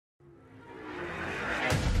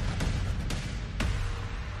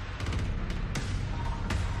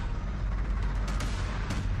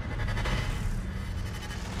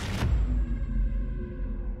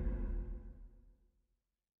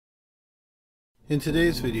In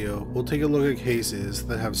today's video, we'll take a look at cases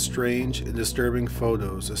that have strange and disturbing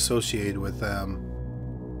photos associated with them.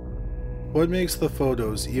 What makes the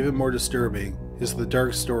photos even more disturbing is the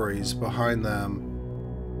dark stories behind them.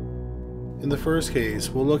 In the first case,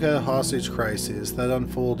 we'll look at a hostage crisis that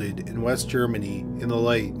unfolded in West Germany in the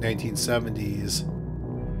late 1970s.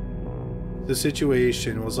 The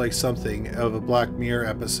situation was like something out of a Black Mirror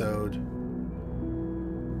episode.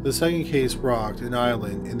 The second case rocked an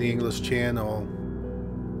island in the English Channel.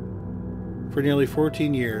 For nearly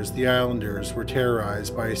 14 years, the islanders were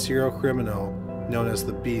terrorized by a serial criminal known as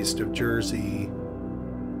the Beast of Jersey.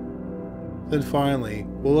 Then finally,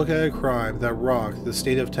 we'll look at a crime that rocked the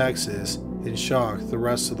state of Texas and shocked the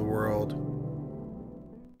rest of the world.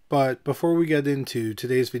 But before we get into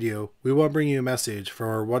today's video, we want to bring you a message from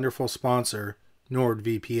our wonderful sponsor,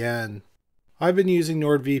 NordVPN. I've been using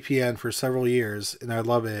NordVPN for several years and I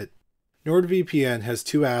love it. NordVPN has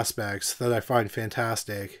two aspects that I find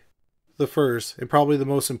fantastic. The first, and probably the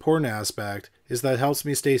most important aspect, is that it helps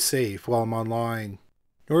me stay safe while I'm online.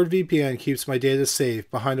 NordVPN keeps my data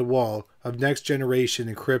safe behind a wall of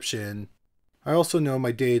next-generation encryption. I also know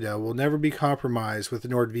my data will never be compromised with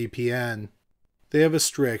NordVPN. They have a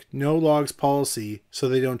strict no-logs policy so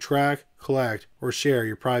they don't track, collect, or share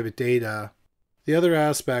your private data. The other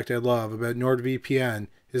aspect I love about NordVPN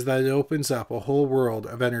is that it opens up a whole world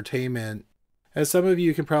of entertainment. As some of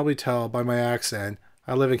you can probably tell by my accent,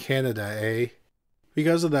 I live in Canada, eh?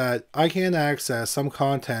 Because of that, I can access some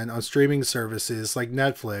content on streaming services like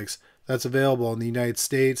Netflix that's available in the United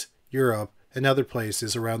States, Europe, and other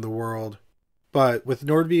places around the world. But with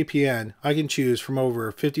NordVPN, I can choose from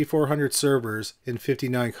over 5,400 servers in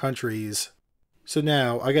 59 countries. So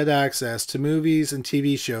now I get access to movies and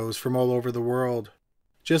TV shows from all over the world.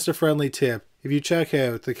 Just a friendly tip, if you check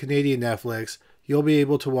out the Canadian Netflix, you'll be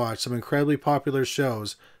able to watch some incredibly popular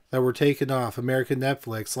shows that were taken off American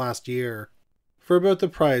Netflix last year. For about the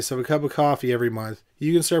price of a cup of coffee every month,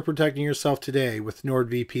 you can start protecting yourself today with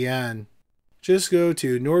NordVPN. Just go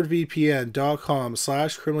to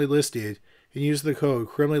nordvpn.com/criminallylisted and use the code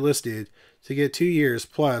criminallylisted to get 2 years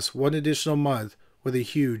plus 1 additional month with a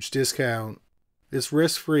huge discount. It's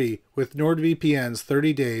risk-free with NordVPN's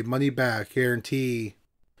 30-day money-back guarantee.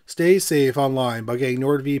 Stay safe online by getting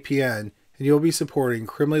NordVPN and you'll be supporting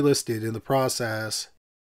Criminally Listed in the process.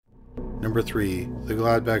 Number 3. The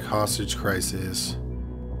Gladbeck hostage crisis.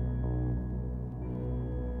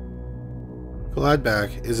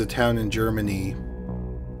 Gladbeck is a town in Germany.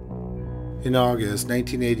 In August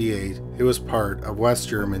 1988, it was part of West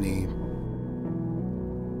Germany.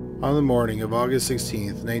 On the morning of August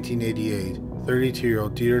 16, 1988,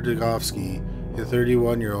 32-year-old Dieter Degowski and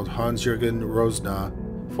 31-year-old Hans-Jürgen Rosna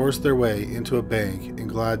forced their way into a bank in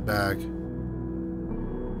Gladbeck.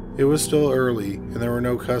 It was still early and there were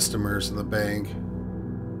no customers in the bank.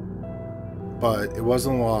 But it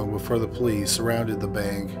wasn't long before the police surrounded the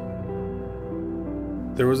bank.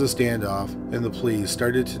 There was a standoff and the police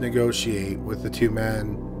started to negotiate with the two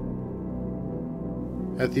men.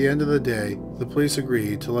 At the end of the day, the police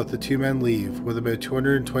agreed to let the two men leave with about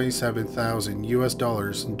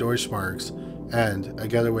 $227,000 in Deutschmarks and a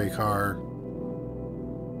getaway car.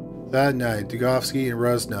 That night, Degowski and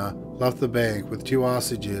Rosna left the bank with two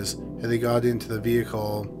hostages and they got into the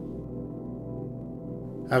vehicle.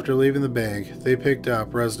 After leaving the bank, they picked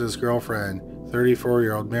up Rosna's girlfriend,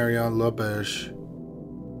 34-year-old Marion Luby.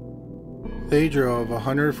 They drove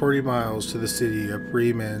 140 miles to the city of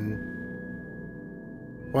Bremen.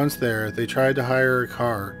 Once there, they tried to hire a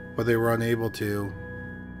car, but they were unable to.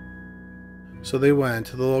 So they went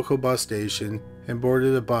to the local bus station and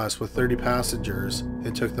boarded a bus with 30 passengers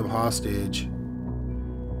and took them hostage.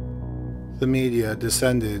 The media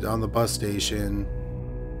descended on the bus station.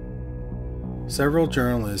 Several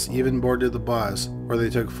journalists even boarded the bus where they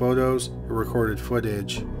took photos and recorded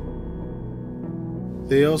footage.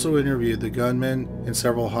 They also interviewed the gunman and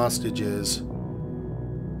several hostages.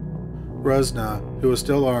 Rosna, who was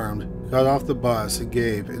still armed, got off the bus and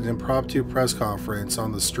gave an impromptu press conference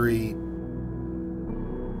on the street.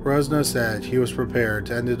 Rosna said he was prepared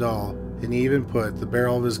to end it all and he even put the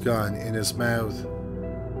barrel of his gun in his mouth.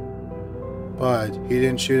 But he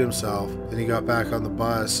didn't shoot himself and he got back on the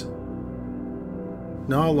bus.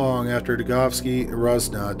 Not long after Degowski and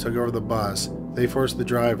Rosna took over the bus, they forced the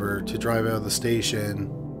driver to drive out of the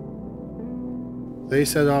station. They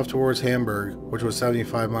set off towards Hamburg, which was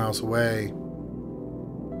 75 miles away.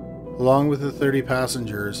 Along with the 30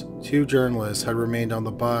 passengers, 2 journalists had remained on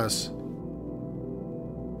the bus.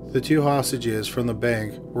 The 2 hostages from the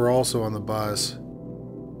bank were also on the bus.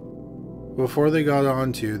 Before they got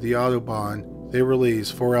onto the Autobahn, they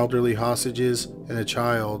released 4 elderly hostages and a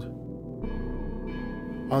child.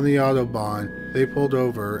 On the Autobahn, they pulled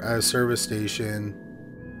over at a service station.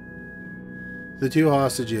 The two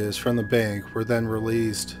hostages from the bank were then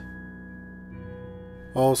released.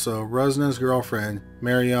 Also, Rezna's girlfriend,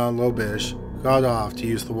 Marianne Lobish, got off to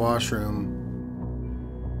use the washroom.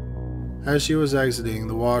 As she was exiting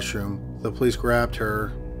the washroom, the police grabbed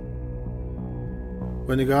her.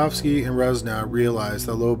 When Nagovsky and Rezna realized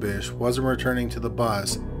that Lobish wasn't returning to the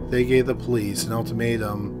bus, they gave the police an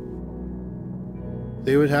ultimatum.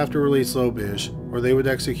 They would have to release Lobish, or they would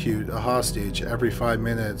execute a hostage every 5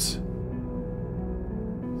 minutes.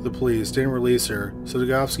 The police didn't release her, so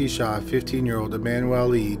Nagovsky shot 15-year-old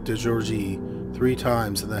Emmanuelle de Georgie 3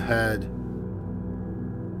 times in the head.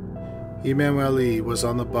 Emmanuelle was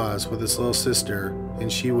on the bus with his little sister,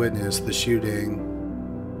 and she witnessed the shooting.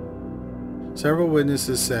 Several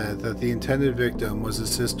witnesses said that the intended victim was his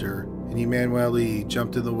sister, and Emmanuelle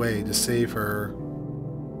jumped in the way to save her.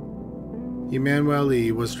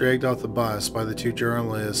 Emmanuelle was dragged off the bus by the 2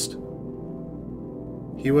 journalists.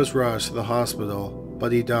 He was rushed to the hospital,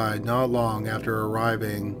 but he died not long after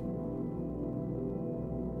arriving.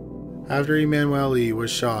 After Emmanuelle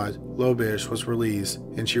was shot, Lobish was released,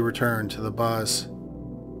 and she returned to the bus.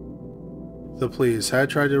 The police had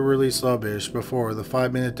tried to release Lobish before the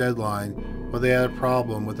 5-minute deadline, but they had a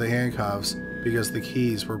problem with the handcuffs because the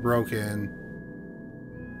keys were broken.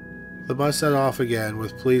 The bus set off again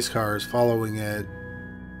with police cars following it.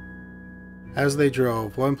 As they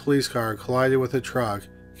drove, one police car collided with a truck,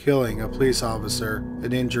 killing a police officer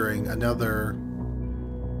and injuring another.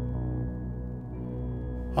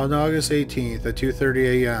 On August 18th at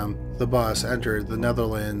 2:30 a.m., the bus entered the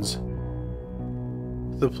Netherlands.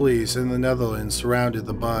 The police in the Netherlands surrounded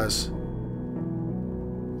the bus.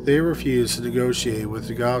 They refused to negotiate with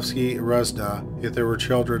Nagovsky and Rezna if there were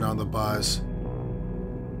children on the bus.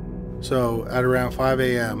 So, at around 5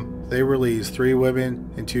 a.m., they released 3 women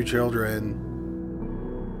and 2 children.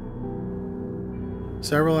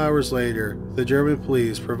 Several hours later, the German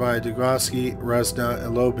police provided Nagovsky, Rezna,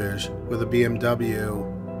 and Lobish with a BMW.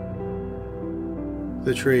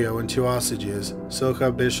 The trio and 2 hostages,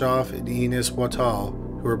 Silka Bischoff and Ines Wattal,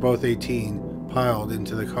 who were both 18, piled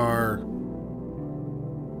into the car.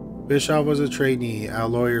 Bischoff was a trainee at a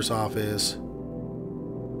lawyer's office.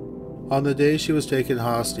 On the day she was taken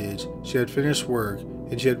hostage, she had finished work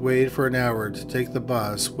and she had waited for an hour to take the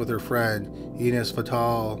bus with her friend, Ines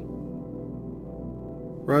Wattal.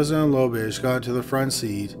 Rezna and Lobish got into the front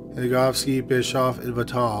seat, and Nagovsky, Bischoff, and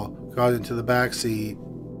Wattal got into the back seat.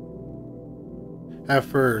 At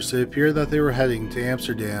first, it appeared that they were heading to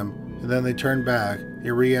Amsterdam, and then they turned back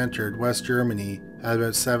and re-entered West Germany at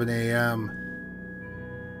about 7 a.m.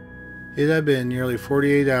 It had been nearly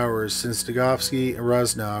 48 hours since Nagovsky and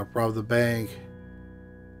Rezna robbed the bank.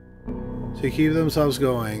 To keep themselves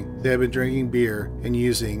going, they had been drinking beer and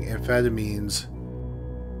using amphetamines.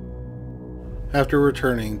 After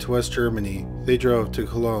returning to West Germany, they drove to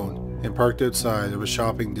Cologne and parked outside of a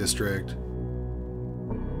shopping district.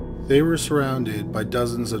 They were surrounded by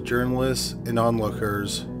dozens of journalists and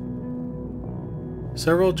onlookers.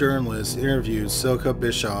 Several journalists interviewed Silka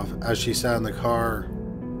Bischoff as she sat in the car.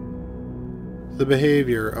 The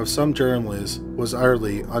behavior of some journalists was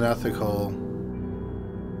utterly unethical.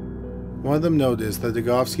 One of them noticed that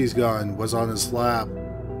Nagovsky's gun was on his lap.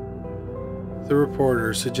 The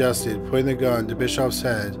reporter suggested putting the gun to Bischoff's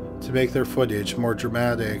head to make their footage more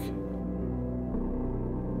dramatic.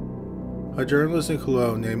 A journalist in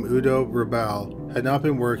Cologne named Udo Rebel had not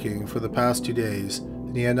been working for the past 2 days,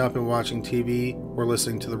 and he had not been watching TV or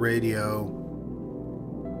listening to the radio.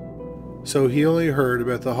 So he only heard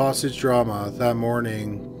about the hostage drama that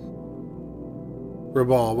morning.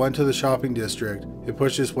 Rebel went to the shopping district and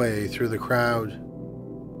pushed his way through the crowd.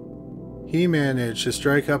 He managed to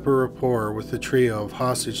strike up a rapport with the trio of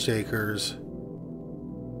hostage takers.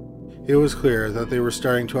 It was clear that they were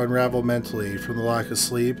starting to unravel mentally from the lack of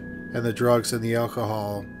sleep and the drugs and the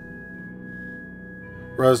alcohol.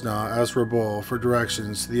 Rezna asked Rebel for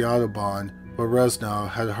directions to the Autobahn, but Rezna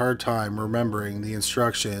had a hard time remembering the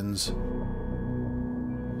instructions.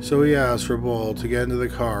 So he asked Rebel to get into the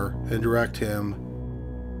car and direct him.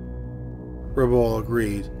 Rebel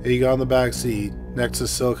agreed, and he got in the back seat next to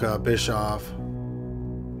Silka Bischoff.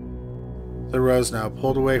 The Rezna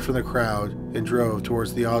pulled away from the crowd and drove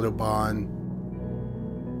towards the Autobahn.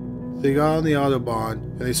 They got on the Autobahn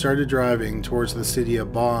and they started driving towards the city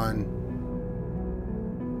of Bonn.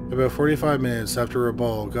 About 45 minutes after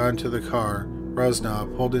Rebel got into the car,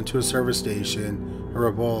 Rezna pulled into a service station and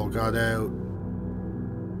Rebel got out.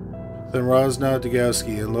 Then Rezna,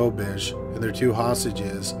 Nagovsky, and Lobish and their 2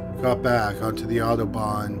 hostages got back onto the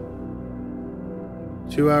Autobahn.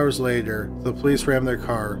 2 hours later, the police rammed their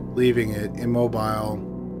car, leaving it immobile.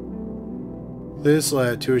 This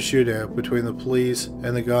led to a shootout between the police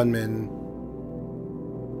and the gunman.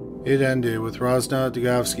 It ended with Rosna,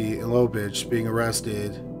 Dugovsky, and Lobich being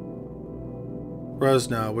arrested.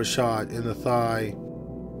 Rosna was shot in the thigh.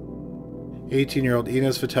 18-year-old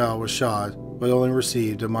Ines Vital was shot, but only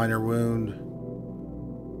received a minor wound.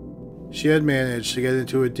 She had managed to get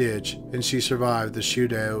into a ditch, and she survived the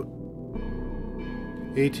shootout.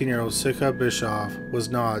 18-year-old Sika Bischoff was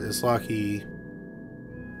not as lucky.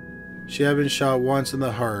 She had been shot once in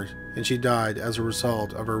the heart, and she died as a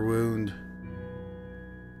result of her wound.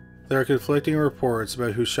 There are conflicting reports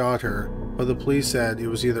about who shot her, but the police said it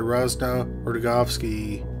was either Rosna or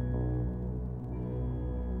Dugovsky.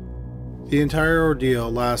 The entire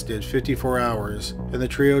ordeal lasted 54 hours, and the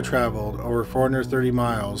trio traveled over 430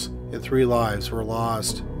 miles, and 3 lives were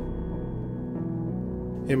lost.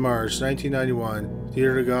 In March 1991,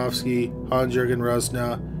 Dieter Dugovsky, Hans-Jürgen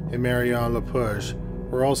Rosna, and Marianne Lapuche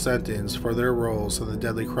were all sentenced for their roles in the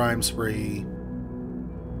deadly crime spree.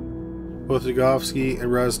 Both Dugovsky and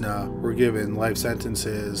Rosna were given life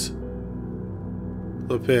sentences.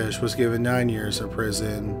 Lapuche was given 9 years in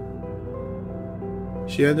prison.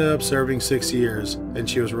 She ended up serving 6 years, and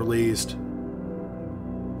she was released.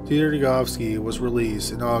 Dieter Dugovsky was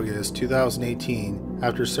released in August 2018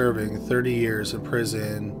 after serving 30 years in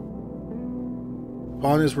prison.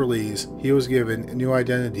 Upon his release, he was given a new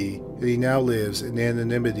identity, and he now lives in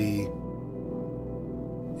anonymity.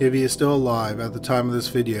 If he is still alive at the time of this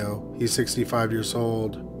video, he's 65 years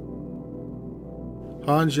old.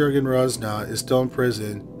 Hans-Jürgen Rosna is still in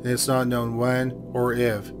prison, and it's not known when or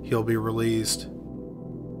if he'll be released.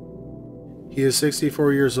 He is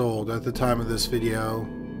 64 years old at the time of this video.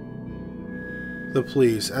 The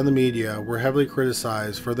police and the media were heavily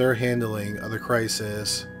criticized for their handling of the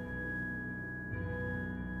crisis.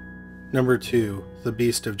 Number 2. The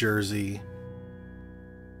Beast of Jersey.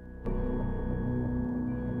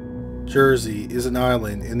 Jersey is an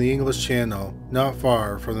island in the English Channel, not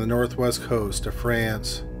far from the northwest coast of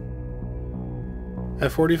France.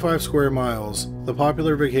 At 45 square miles, the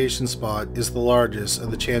popular vacation spot is the largest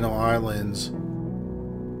of the Channel Islands.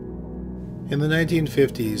 In the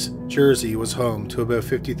 1950s, Jersey was home to about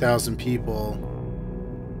 50,000 people.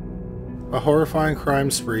 A horrifying crime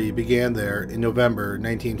spree began there in November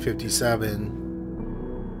 1957.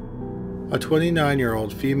 A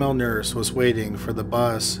 29-year-old female nurse was waiting for the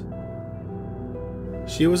bus.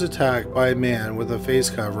 She was attacked by a man with a face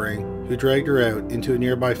covering who dragged her out into a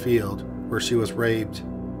nearby field where she was raped.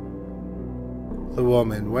 The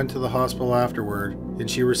woman went to the hospital afterward and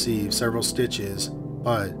she received several stitches,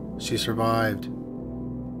 but she survived.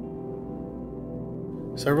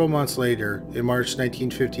 Several months later, in March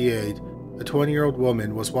 1958, a 20-year-old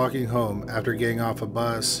woman was walking home after getting off a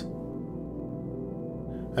bus.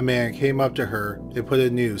 A man came up to her and put a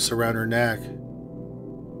noose around her neck.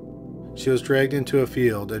 She was dragged into a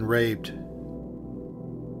field and raped.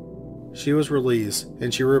 She was released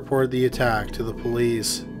and she reported the attack to the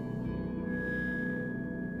police.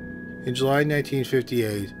 In July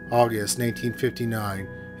 1958, August 1959,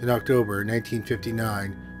 and October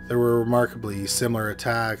 1959, there were remarkably similar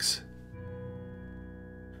attacks.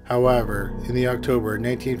 However, in the October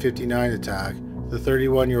 1959 attack, the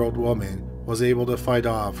 31-year-old woman was able to fight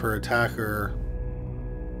off her attacker.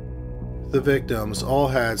 The victims all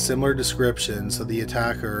had similar descriptions of the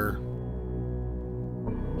attacker.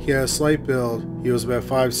 He had a slight build, he was about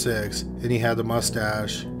 5'6", and he had a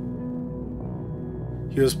mustache.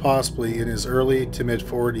 He was possibly in his early to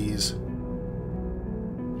mid-40s.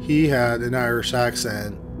 He had an Irish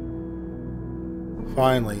accent.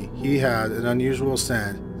 Finally, he had an unusual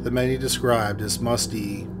scent that many described as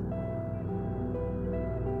musty.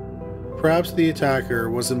 Perhaps the attacker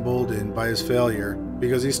was emboldened by his failure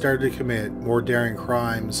because he started to commit more daring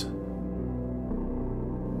crimes.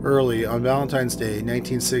 Early on Valentine's Day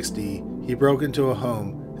 1960, he broke into a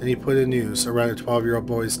home and he put a noose around a 12-year-old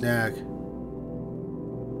boy's neck.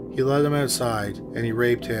 He led him outside and he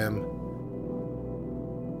raped him.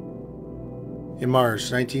 In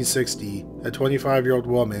March 1960, a 25-year-old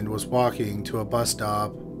woman was walking to a bus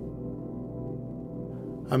stop.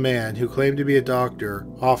 A man who claimed to be a doctor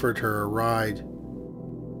offered her a ride.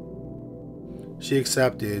 She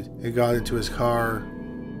accepted and got into his car.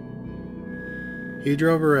 He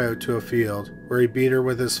drove her out to a field where he beat her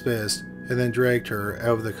with his fist and then dragged her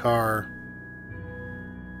out of the car.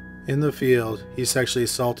 In the field, he sexually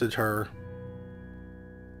assaulted her.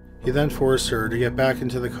 He then forced her to get back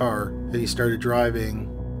into the car and he started driving.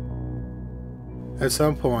 At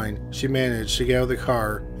some point, she managed to get out of the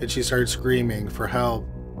car and she started screaming for help.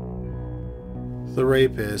 The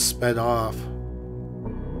rapist sped off.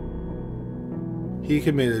 He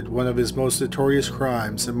committed one of his most notorious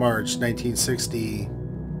crimes in March 1960.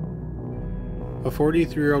 A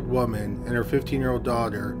 43-year-old woman and her 15-year-old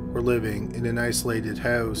daughter were living in an isolated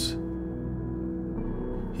house.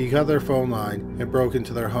 He cut their phone line and broke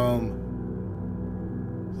into their home.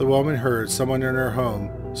 The woman heard someone in her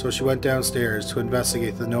home, so she went downstairs to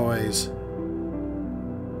investigate the noise.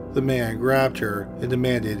 The man grabbed her and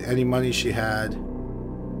demanded any money she had.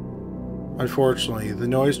 Unfortunately, the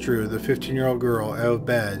noise drew the 15-year-old girl out of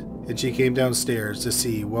bed, and she came downstairs to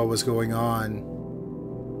see what was going on.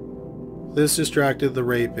 This distracted the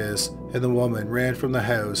rapist, and the woman ran from the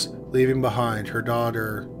house, leaving behind her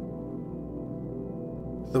daughter.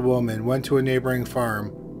 The woman went to a neighboring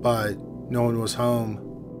farm, but no one was home.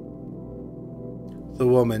 The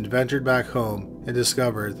woman ventured back home and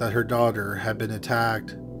discovered that her daughter had been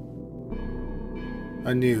attacked.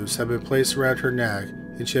 A noose had been placed around her neck,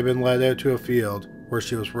 and she had been led out to a field where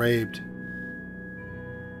she was raped.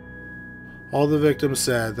 All the victims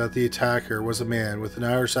said that the attacker was a man with an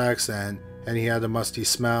Irish accent and he had a musty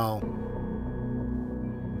smell.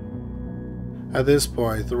 At this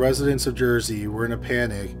point, the residents of Jersey were in a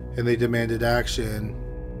panic and they demanded action.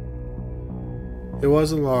 It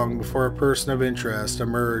wasn't long before a person of interest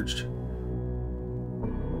emerged.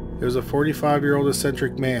 It was a 45-year-old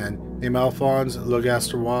eccentric man named Alphonse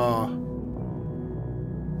Legastois.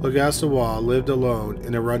 Legastois lived alone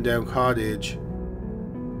in a rundown cottage.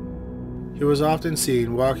 He was often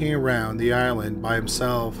seen walking around the island by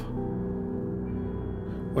himself.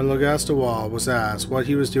 When Legastois was asked what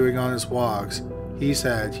he was doing on his walks, he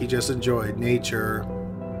said he just enjoyed nature.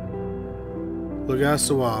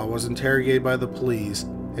 Legastois was interrogated by the police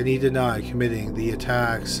and he denied committing the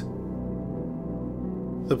attacks.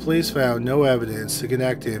 The police found no evidence to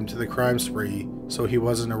connect him to the crime spree, so he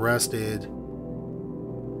wasn't arrested.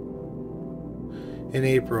 In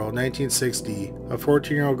April 1960, a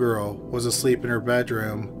 14-year-old girl was asleep in her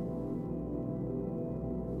bedroom.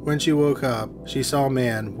 When she woke up, she saw a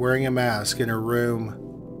man wearing a mask in her room.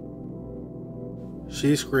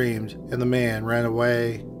 She screamed and the man ran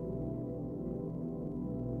away.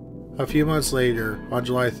 A few months later, on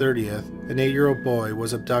July 30th, an 8-year-old boy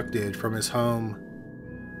was abducted from his home.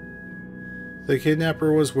 The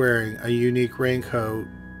kidnapper was wearing a unique raincoat.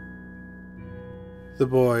 The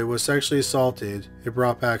boy was sexually assaulted and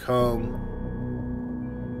brought back home.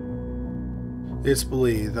 It's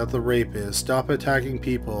believed that the rapist stopped attacking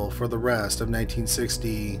people for the rest of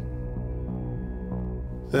 1960.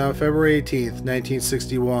 Then on February 18,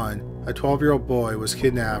 1961, a 12-year-old boy was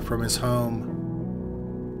kidnapped from his home.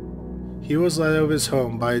 He was led out of his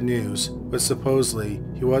home by a noose, but supposedly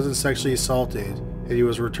he wasn't sexually assaulted and he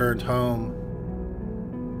was returned home.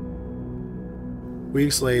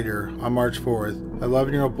 Weeks later, on March 4th, an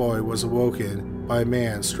 11-year-old boy was awoken by a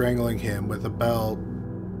man strangling him with a belt.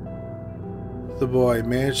 The boy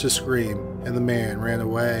managed to scream and the man ran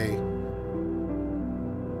away.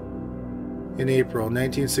 In April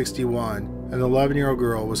 1961, an 11-year-old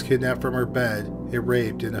girl was kidnapped from her bed and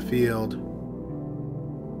raped in a field.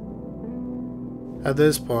 At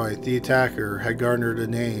this point, the attacker had garnered a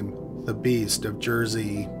name, the Beast of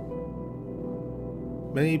Jersey.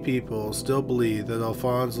 Many people still believe that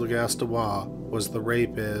Alphonse Legastois was the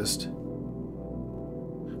rapist.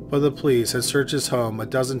 But the police had searched his home a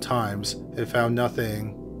dozen times and found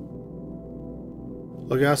nothing.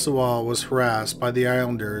 Legastois was harassed by the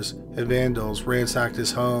islanders and vandals ransacked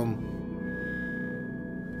his home.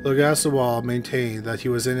 Legastois maintained that he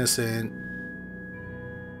was innocent.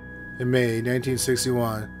 In May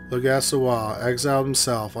 1961, Legastois exiled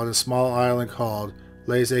himself on a small island called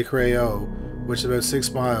Les Écriaux, which is about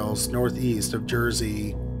 6 miles northeast of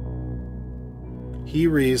Jersey. He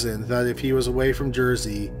reasoned that if he was away from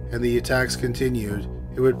Jersey and the attacks continued,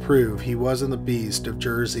 it would prove he wasn't the Beast of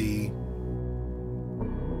Jersey.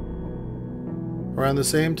 Around the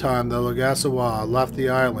same time that Legastois left the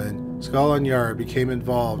island, Scotland Yard became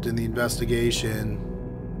involved in the investigation.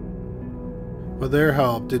 But their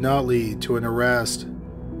help did not lead to an arrest.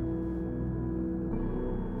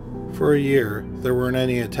 For a year, there weren't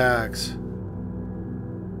any attacks.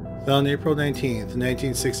 Then on April 19,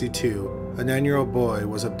 1962, a 9-year-old boy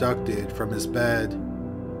was abducted from his bed.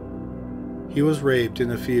 He was raped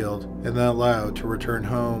in a field and then allowed to return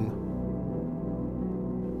home.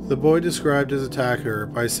 The boy described his attacker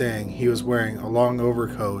by saying he was wearing a long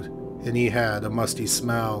overcoat and he had a musty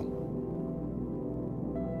smell.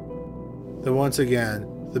 Then once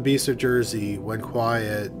again, the Beast of Jersey went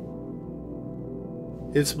quiet.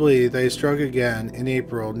 It's believed that he struck again in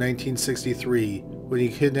April 1963 when he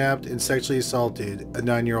kidnapped and sexually assaulted a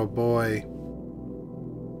 9-year-old boy.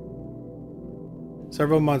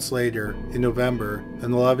 Several months later, in November,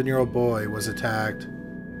 an 11-year-old boy was attacked.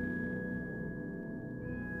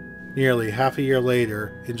 Nearly half a year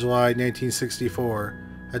later, in July 1964,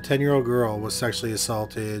 a 10-year-old girl was sexually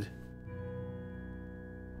assaulted.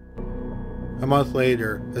 A month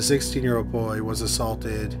later, a 16-year-old boy was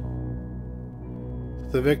assaulted.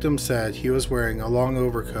 The victim said he was wearing a long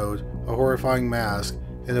overcoat, a horrifying mask,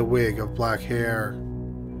 and a wig of black hair.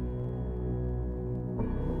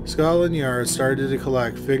 Scotland Yard started to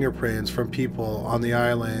collect fingerprints from people on the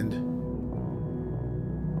island.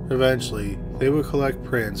 Eventually, they would collect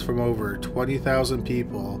prints from over 20,000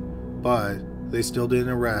 people, but they still didn't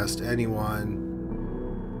arrest anyone.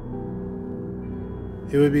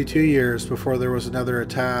 It would be 2 years before there was another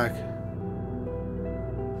attack.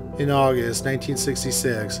 In August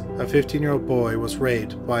 1966, a 15-year-old boy was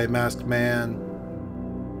raped by a masked man.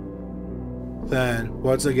 Then,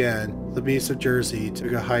 once again, the Beast of Jersey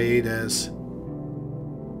took a hiatus.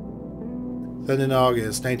 Then in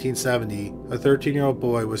August 1970, a 13-year-old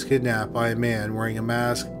boy was kidnapped by a man wearing a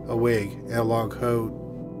mask, a wig, and a long coat.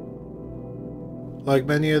 Like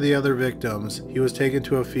many of the other victims, he was taken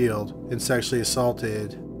to a field and sexually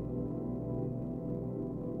assaulted.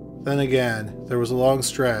 Then again, there was a long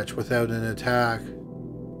stretch without an attack.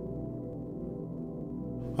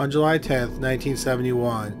 On July 10,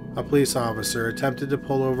 1971, a police officer attempted to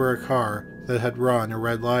pull over a car that had run a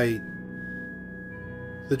red light.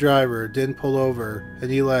 The driver didn't pull over, and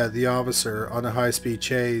he led the officer on a high-speed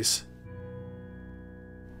chase.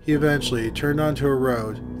 He eventually turned onto a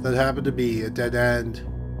road that happened to be a dead end.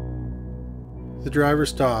 The driver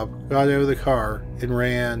stopped, got out of the car, and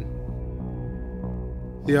ran.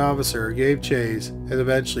 The officer gave chase and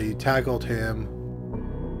eventually tackled him.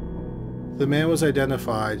 The man was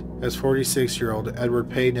identified as 46-year-old Edward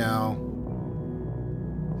Paynow.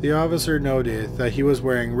 The officer noted that he was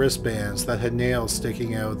wearing wristbands that had nails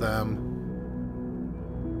sticking out of them.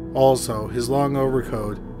 Also, his long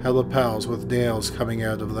overcoat had lapels with nails coming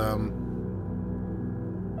out of them.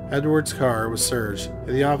 Edward's car was searched,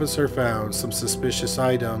 and the officer found some suspicious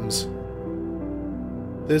items.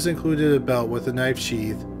 This included a belt with a knife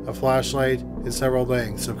sheath, a flashlight, and several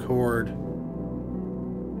lengths of cord.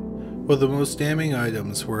 But the most damning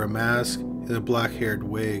items were a mask and a black-haired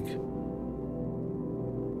wig.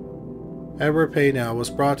 Edward Paynow was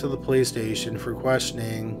brought to the police station for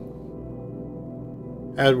questioning.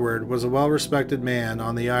 Edward was a well-respected man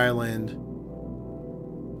on the island.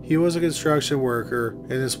 He was a construction worker,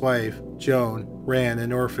 and his wife, Joan, ran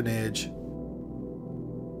an orphanage.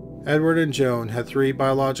 Edward and Joan had 3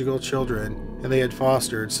 biological children, and they had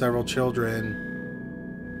fostered several children.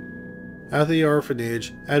 At the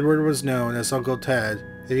orphanage, Edward was known as Uncle Ted,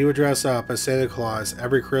 and he would dress up as Santa Claus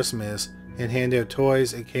every Christmas and hand out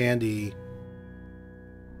toys and candy.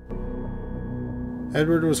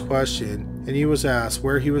 Edward was questioned, and he was asked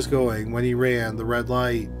where he was going when he ran the red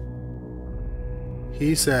light.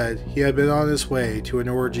 He said he had been on his way to an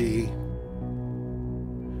orgy.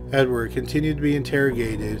 Edward continued to be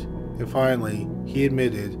interrogated, and finally, he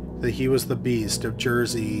admitted that he was the Beast of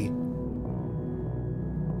Jersey.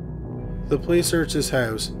 The police searched his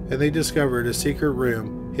house, and they discovered a secret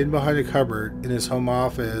room hidden behind a cupboard in his home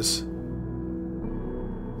office.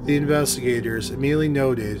 The investigators immediately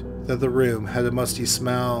noted that the room had a musty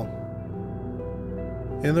smell.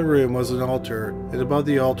 In the room was an altar, and above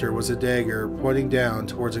the altar was a dagger pointing down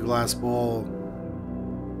towards a glass bowl.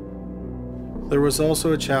 There was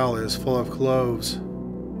also a chalice full of cloves.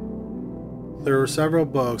 There were several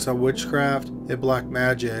books on witchcraft and black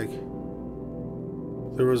magic.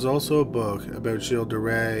 There was also a book about Gilles de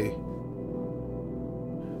Rais.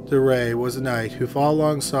 De Rais was a knight who fought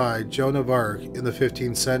alongside Joan of Arc in the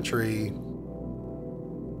 15th century.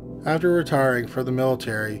 After retiring from the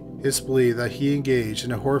military, it's believed that he engaged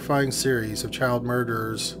in a horrifying series of child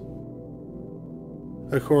murders.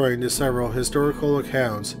 According to several historical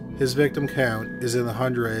accounts, his victim count is in the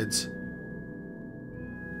hundreds.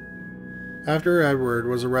 After Edward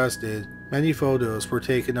was arrested, many photos were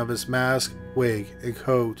taken of his mask, wig, and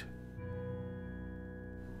coat.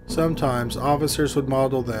 Sometimes officers would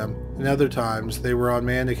model them, and other times they were on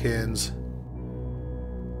mannequins.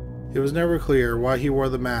 It was never clear why he wore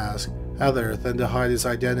the mask, other than to hide his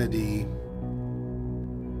identity.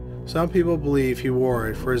 Some people believe he wore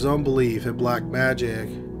it for his own belief in black magic.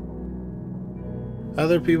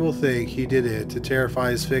 Other people think he did it to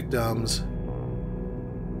terrify his victims.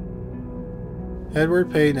 Edward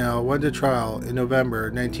Paynow went to trial in November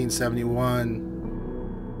 1971.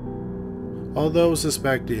 Although it was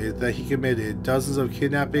suspected that he committed dozens of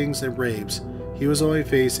kidnappings and rapes, he was only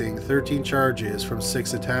facing 13 charges from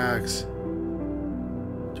 6 attacks.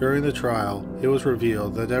 During the trial, it was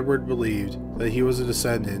revealed that Edward believed that he was a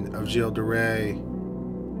descendant of Gilles de Rais.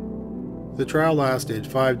 The trial lasted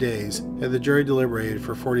 5 days, and the jury deliberated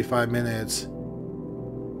for 45 minutes.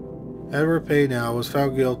 Edward Paynell was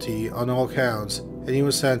found guilty on all counts, and he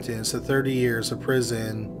was sentenced to 30 years of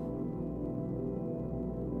prison.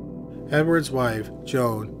 Edward's wife,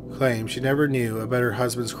 Joan, claimed she never knew about her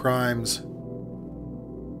husband's crimes.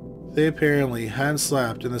 They apparently hadn't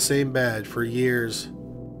slept in the same bed for years.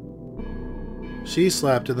 She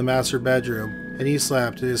slept in the master bedroom, and he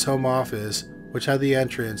slept in his home office, which had the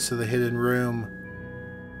entrance to the hidden room.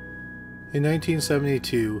 In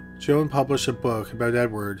 1972, Joan published a book about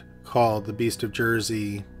Edward called The Beast of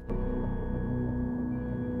Jersey.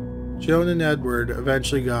 Joan and Edward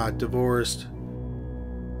eventually got divorced.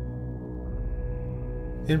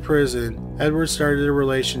 In prison, Edward started a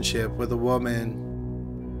relationship with a woman.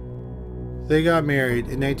 They got married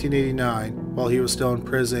in 1989 while he was still in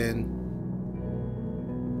prison.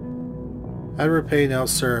 Edward Paynell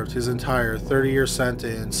served his entire 30-year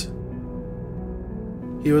sentence.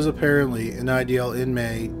 He was apparently an ideal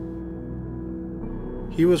inmate.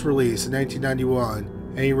 He was released in 1991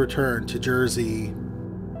 and he returned to Jersey.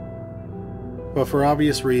 But for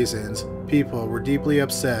obvious reasons, people were deeply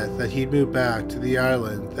upset that he'd moved back to the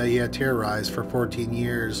island that he had terrorized for 14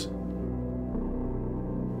 years.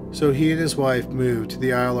 So he and his wife moved to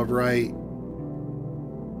the Isle of Wight.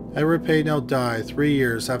 Edward Paynell died 3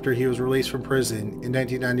 years after he was released from prison in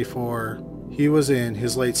 1994. He was in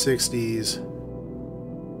his late 60s.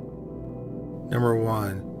 Number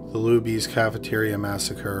 1. The Luby's Cafeteria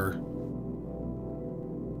Massacre.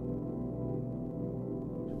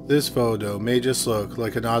 This photo may just look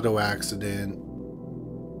like an auto accident.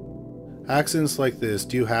 Accidents like this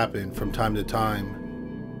do happen from time to time.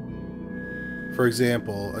 For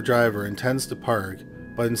example, a driver intends to park,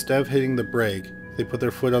 but instead of hitting the brake, they put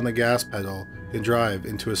their foot on the gas pedal and drive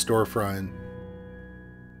into a storefront.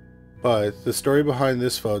 But the story behind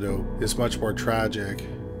this photo is much more tragic.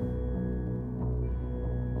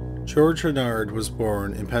 George Hennard was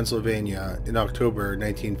born in Pennsylvania in October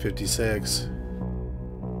 1956.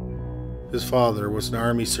 His father was an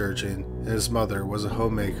army surgeon and his mother was a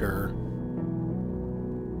homemaker.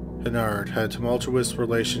 Hennard had a tumultuous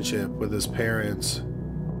relationship with his parents.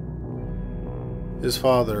 His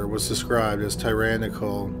father was described as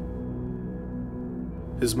tyrannical.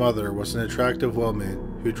 His mother was an attractive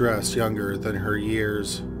woman who dressed younger than her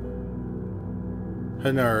years.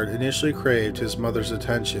 Hennard initially craved his mother's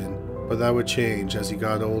attention, but that would change as he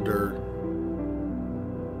got older.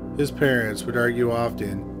 His parents would argue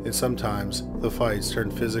often, and sometimes the fights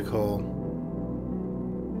turned physical.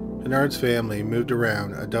 Hennard's family moved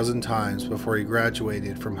around a dozen times before he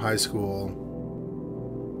graduated from high school.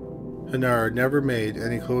 Hennard never made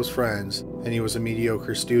any close friends, and he was a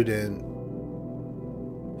mediocre student.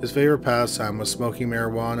 His favorite pastime was smoking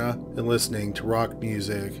marijuana and listening to rock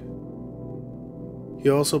music. He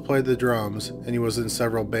also played the drums, and he was in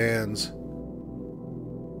several bands.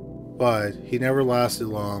 But he never lasted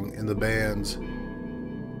long in the bands.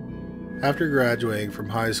 After graduating from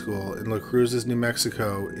high school in La Cruces, New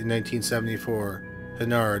Mexico in 1974,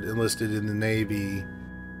 Hennard enlisted in the Navy.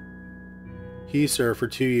 He served for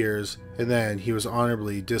 2 years and then he was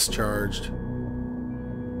honorably discharged.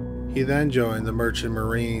 He then joined the Merchant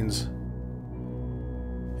Marines.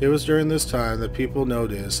 It was during this time that people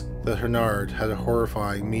noticed that Hennard had a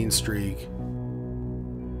horrifying mean streak.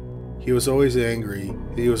 He was always angry,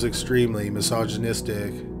 and he was extremely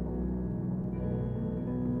misogynistic.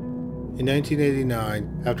 In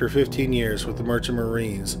 1989, after 15 years with the Merchant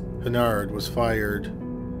Marines, Hennard was fired.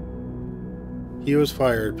 He was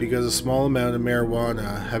fired because a small amount of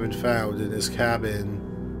marijuana had been found in his cabin.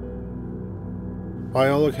 By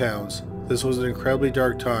all accounts, this was an incredibly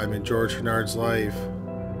dark time in George Hennard's life.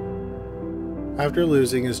 After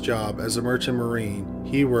losing his job as a merchant marine,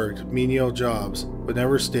 he worked menial jobs but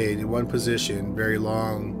never stayed in one position very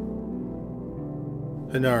long.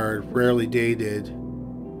 Hennard rarely dated.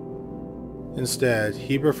 Instead,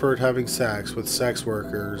 he preferred having sex with sex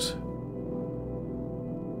workers.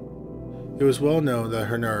 It was well known that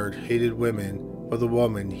Hennard hated women, but the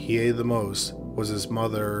woman he hated the most was his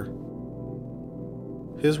mother.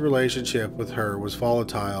 His relationship with her was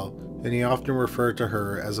volatile, and he often referred to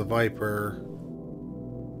her as a viper.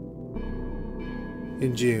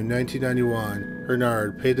 In June 1991,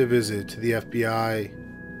 Hennard paid a visit to the FBI.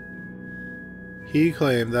 He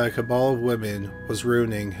claimed that a cabal of women was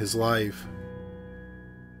ruining his life.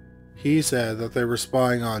 He said that they were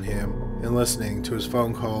spying on him and listening to his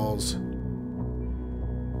phone calls.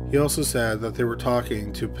 He also said that they were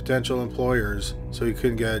talking to potential employers so he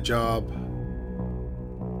couldn't get a job.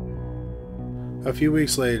 A few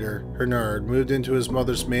weeks later, Hernard moved into his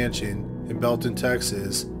mother's mansion in Belton,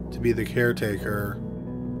 Texas, to be the caretaker.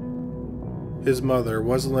 His mother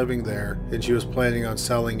wasn't living there, and she was planning on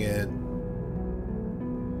selling it.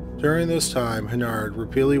 During this time, Hernard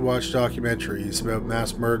repeatedly watched documentaries about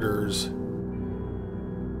mass murders.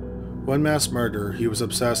 One mass murder he was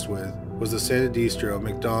obsessed with was the San Distro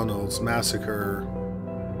McDonald's Massacre.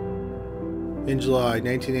 In July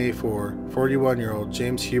 1984, 41-year-old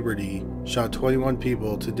James Huberty shot 21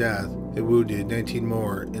 people to death and wounded 19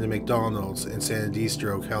 more in a McDonald's in San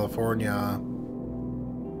Distro, California.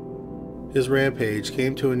 His rampage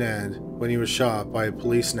came to an end when he was shot by a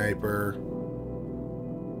police sniper.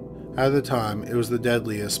 At the time, it was the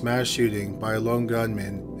deadliest mass shooting by a lone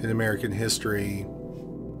gunman in American history.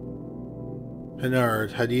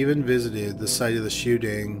 Hernard had even visited the site of the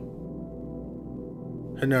shooting.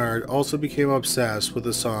 Hernard also became obsessed with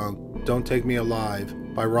the song "Don't Take Me Alive"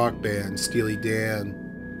 by rock band Steely Dan.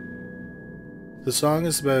 The song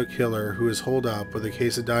is about a killer who is holed up with a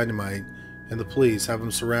case of dynamite and the police have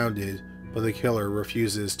him surrounded, but the killer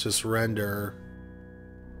refuses to surrender.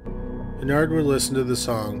 Hernard would listen to the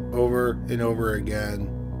song over and over again.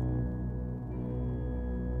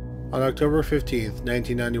 On October 15,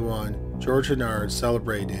 1991, George Hernard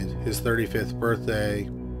celebrated his 35th birthday.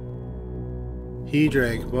 He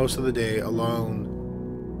drank most of the day alone.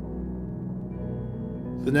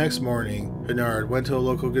 The next morning, Hernard went to a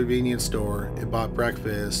local convenience store and bought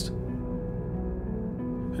breakfast.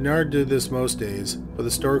 Hernard did this most days, but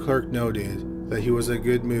the store clerk noted that he was in a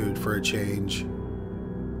good mood for a change.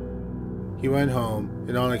 He went home,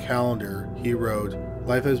 and on a calendar, he wrote,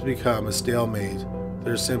 "Life has become a stalemate.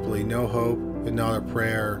 There's simply no hope and not a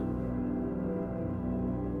prayer."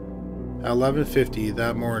 At 11:50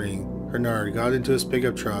 that morning, Hernard got into his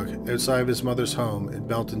pickup truck outside of his mother's home in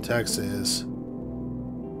Belton, Texas.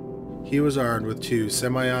 He was armed with 2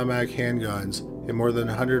 semi-automatic handguns and more than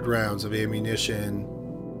 100 rounds of ammunition.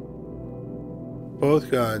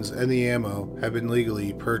 Both guns and the ammo had been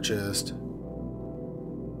legally purchased.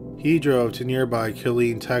 He drove to nearby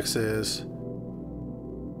Killeen, Texas.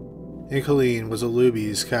 In Killeen was a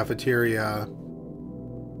Luby's Cafeteria.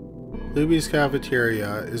 Luby's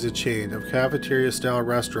Cafeteria is a chain of cafeteria-style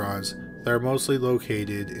restaurants that are mostly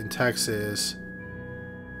located in Texas.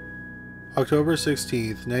 October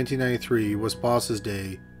 16, 1993 was Boss's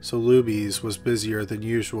Day, so Luby's was busier than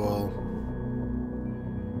usual.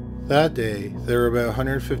 That day, there were about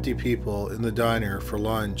 150 people in the diner for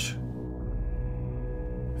lunch.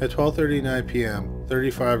 At 12:39 p.m.,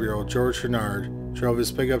 35-year-old George Hernard drove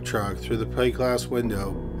his pickup truck through the plate glass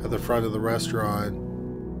window at the front of the restaurant.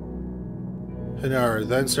 Hernard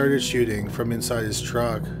then started shooting from inside his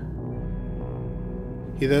truck.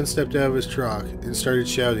 He then stepped out of his truck and started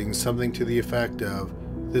shouting something to the effect of,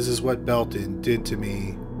 "This is what Belton did to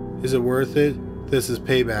me. Is it worth it? This is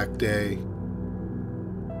payback day."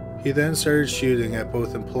 He then started shooting at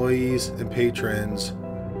both employees and patrons.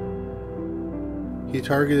 He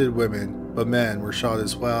targeted women, but men were shot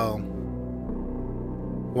as well.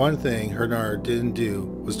 One thing Hernard didn't do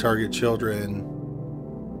was target children.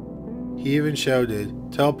 He even shouted,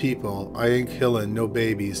 "Tell people I ain't killing no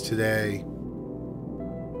babies today."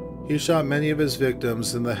 He shot many of his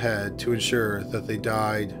victims in the head to ensure that they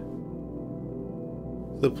died.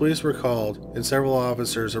 The police were called and several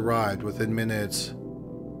officers arrived within minutes.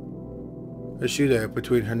 A shootout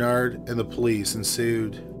between Hernard and the police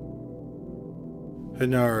ensued.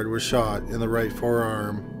 Hernard was shot in the right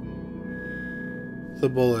forearm. The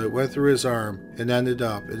bullet went through his arm and ended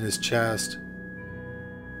up in his chest.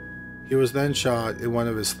 He was then shot in one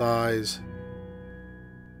of his thighs.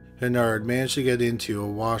 Hernard managed to get into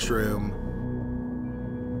a washroom.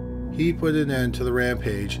 He put an end to the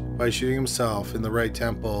rampage by shooting himself in the right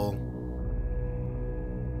temple.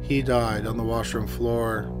 He died on the washroom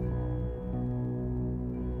floor.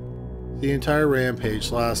 The entire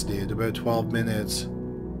rampage lasted about 12 minutes.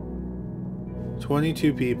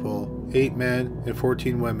 22 people, 8 men and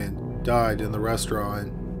 14 women, died in the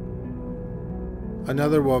restaurant.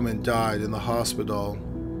 Another woman died in the hospital.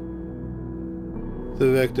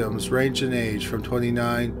 The victims ranged in age from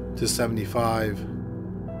 29 to 75.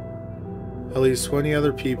 At least 20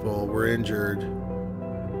 other people were injured.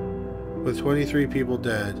 With 23 people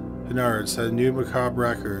dead, Hernard set a new macabre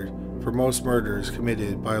record for most murders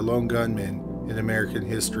committed by a lone gunman in American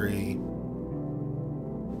history.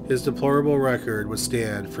 His deplorable record would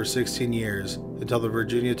stand for 16 years until the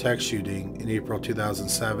Virginia Tech shooting in April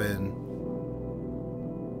 2007.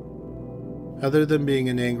 Other than being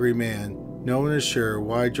an angry man, no one is sure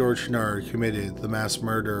why George Hernard committed the mass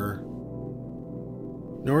murder.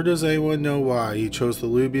 Nor does anyone know why he chose the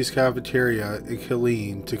Luby's Cafeteria in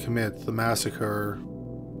Killeen to commit the massacre.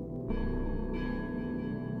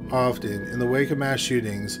 Often, in the wake of mass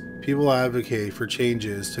shootings, people advocate for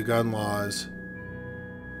changes to gun laws.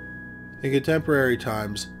 In contemporary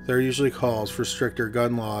times, there are usually calls for stricter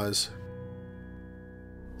gun laws.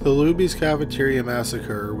 The Luby's Cafeteria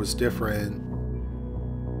massacre was different.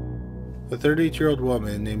 A 32-year-old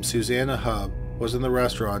woman named Susanna Hub was in the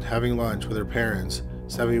restaurant having lunch with her parents,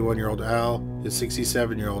 71-year-old Al and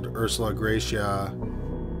 67-year-old Ursula Gracia.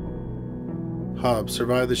 Hub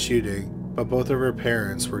survived the shooting, but both of her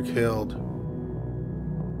parents were killed.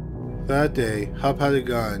 That day, Hub had a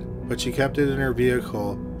gun, but she kept it in her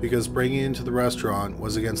vehicle because bringing it into the restaurant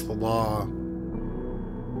was against the law.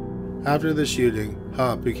 After the shooting,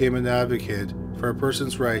 Hub became an advocate for a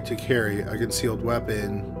person's right to carry a concealed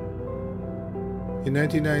weapon. In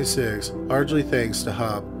 1996, largely thanks to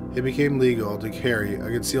Hub, it became legal to carry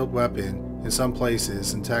a concealed weapon in some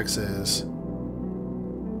places in Texas.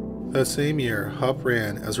 That same year, Hub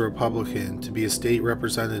ran as a Republican to be a state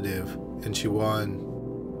representative, and she won.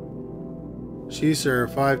 She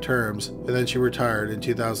served 5 terms, and then she retired in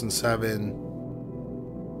 2007.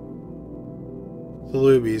 The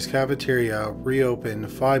Luby's Cafeteria reopened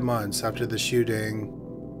 5 months after the shooting.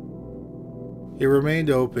 It remained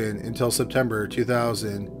open until September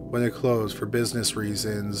 2000, when it closed for business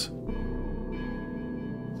reasons.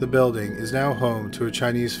 The building is now home to a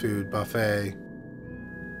Chinese food buffet.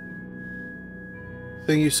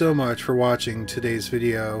 Thank you so much for watching today's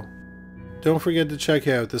video. Don't forget to check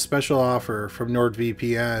out the special offer from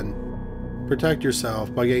NordVPN. Protect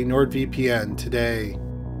yourself by getting NordVPN today.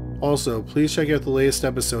 Also, please check out the latest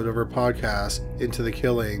episode of our podcast, Into the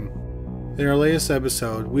Killing. In our latest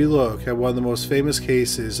episode, we look at one of the most famous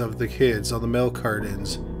cases of the kids on the milk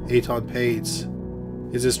cartons, Aton Pates.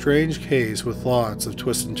 It's a strange case with lots of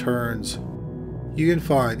twists and turns. You can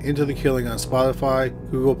find Into the Killing on Spotify,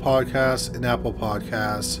 Google Podcasts, and Apple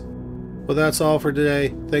Podcasts. Well, that's all for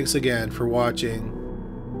today. Thanks again for watching.